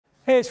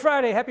Hey, it's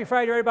Friday. Happy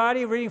Friday,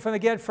 everybody. Reading from,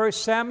 again, 1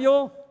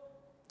 Samuel.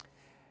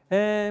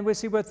 And we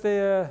see what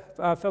the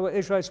fellow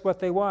Israelites, what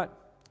they want.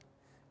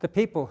 The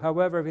people,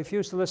 however,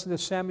 refused to listen to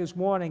Samuel's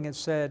warning and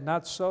said,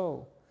 "Not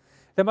so.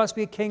 There must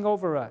be a king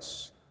over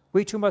us.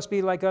 We too must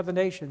be like other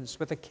nations,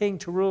 with a king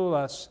to rule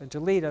us and to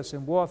lead us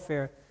in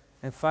warfare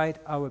and fight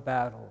our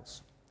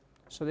battles."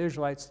 So the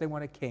Israelites, they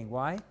want a king.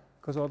 Why?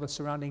 Because all the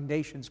surrounding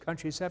nations,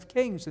 countries have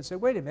kings. And say,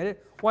 wait a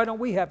minute, why don't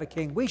we have a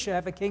king? We should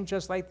have a king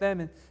just like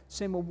them. And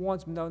Samuel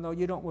warns them, no,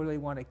 you don't really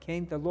want a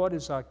king. The Lord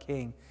is our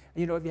king.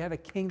 And, if you have a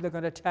king, they're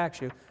going to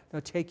tax you.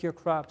 They'll take your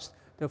crops.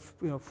 They'll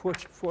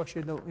force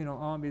your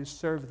army to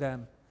serve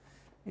them.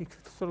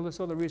 So that's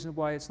all the reason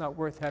why it's not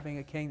worth having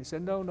a king. They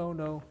said,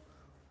 no,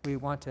 we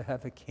want to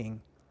have a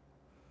king.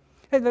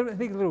 And let me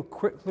make a little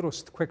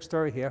quick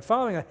story here.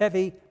 Following a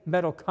heavy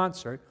metal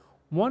concert,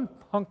 one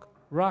punk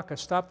rocker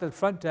stopped at the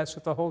front desk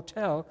of the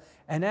hotel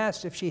and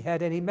asked if she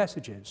had any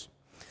messages.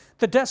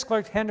 The desk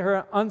clerk handed her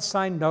an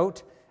unsigned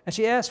note, and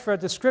she asked for a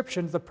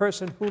description of the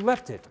person who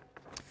left it.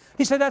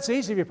 He said, "That's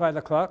easy," replied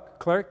the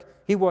clerk.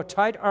 He wore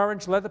tight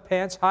orange leather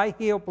pants,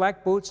 high-heeled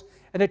black boots,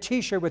 and a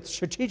T-shirt with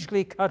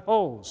strategically cut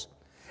holes.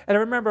 And I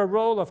remember a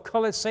roll of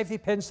colored safety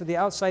pins to the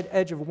outside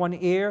edge of one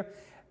ear,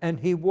 and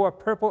he wore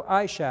purple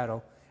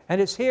eyeshadow,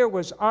 and his hair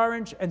was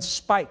orange and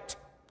spiked.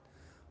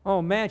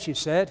 "Oh, man," she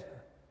said,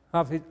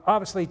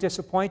 obviously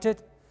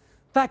disappointed.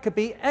 "That could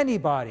be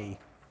anybody."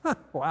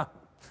 Wow.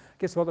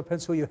 Guess it all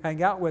depends who you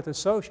hang out with,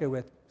 associate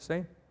with,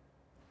 see?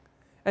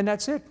 And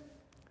that's it.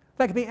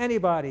 That could be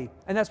anybody.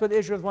 And that's what the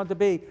Israelites want to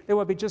be. They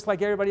want to be just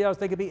like everybody else.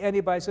 They could be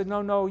anybody. I said,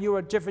 no, you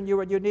are different, you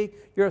are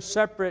unique, you're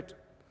separate.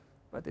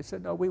 But they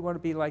said, no, we want to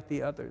be like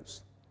the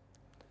others.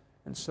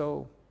 And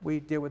so we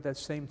deal with that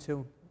same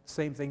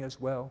thing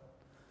as well.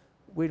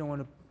 We don't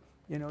want to,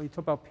 you talk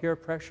about peer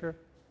pressure.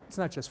 It's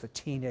not just for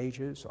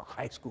teenagers or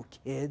high school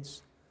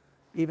kids.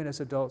 Even as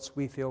adults,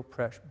 we feel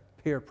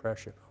peer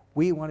pressure.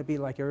 We want to be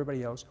like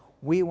everybody else.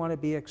 We want to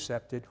be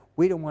accepted.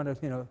 We don't want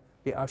to,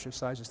 be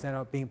ostracized and stand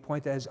out being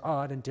pointed as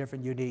odd and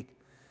different, unique.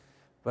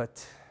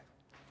 But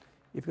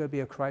if you're going to be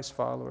a Christ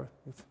follower,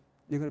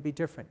 you're going to be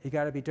different. You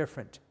got to be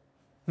different.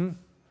 We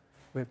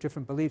have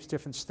different beliefs,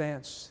 different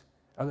stance.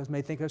 Others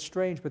may think us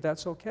strange, but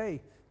that's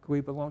okay.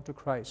 We belong to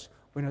Christ.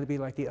 We're not to be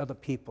like the other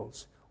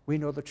peoples. We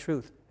know the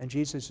truth, and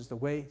Jesus is the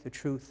way, the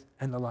truth,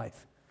 and the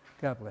life.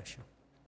 God bless you.